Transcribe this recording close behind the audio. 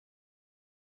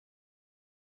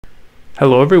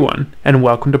Hello everyone, and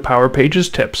welcome to Power Pages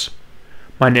Tips.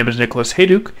 My name is Nicholas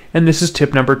Hayduk, and this is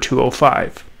tip number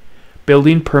 205,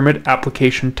 Building Permit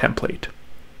Application Template.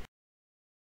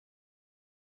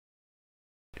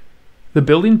 The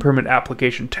Building Permit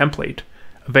Application Template,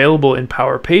 available in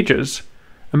Power Pages,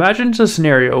 imagines a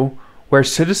scenario where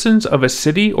citizens of a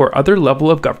city or other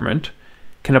level of government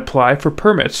can apply for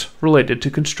permits related to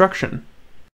construction.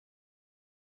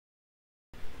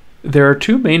 There are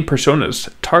two main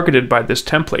personas targeted by this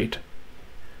template: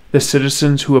 the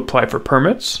citizens who apply for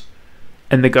permits,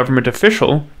 and the government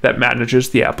official that manages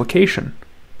the application.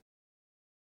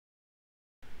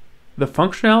 The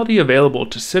functionality available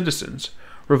to citizens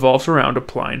revolves around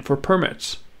applying for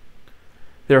permits.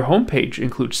 Their homepage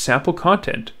includes sample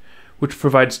content which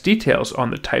provides details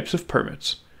on the types of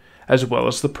permits, as well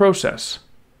as the process.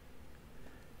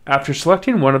 After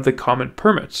selecting one of the common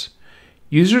permits,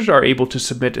 users are able to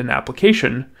submit an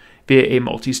application via a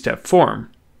multi-step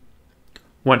form.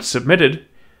 Once submitted,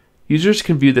 users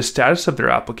can view the status of their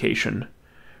application,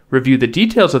 review the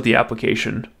details of the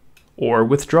application, or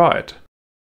withdraw it.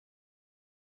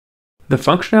 The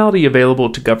functionality available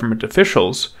to government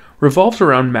officials revolves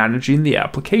around managing the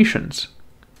applications.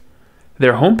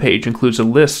 Their homepage includes a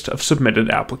list of submitted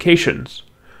applications,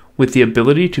 with the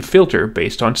ability to filter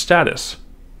based on status.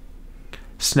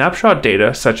 Snapshot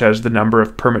data such as the number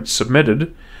of permits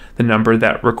submitted, the number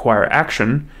that require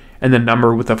action, and the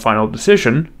number with a final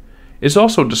decision is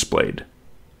also displayed.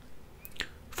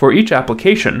 For each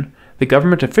application, the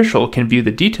government official can view the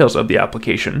details of the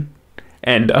application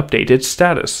and update its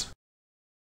status.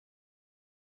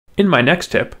 In my next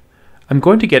tip, I'm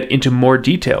going to get into more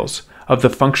details of the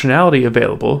functionality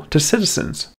available to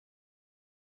citizens.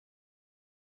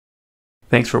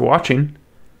 Thanks for watching,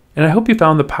 and I hope you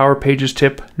found the Power Pages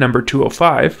tip number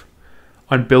 205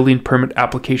 on Building Permit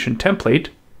Application Template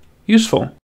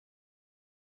useful.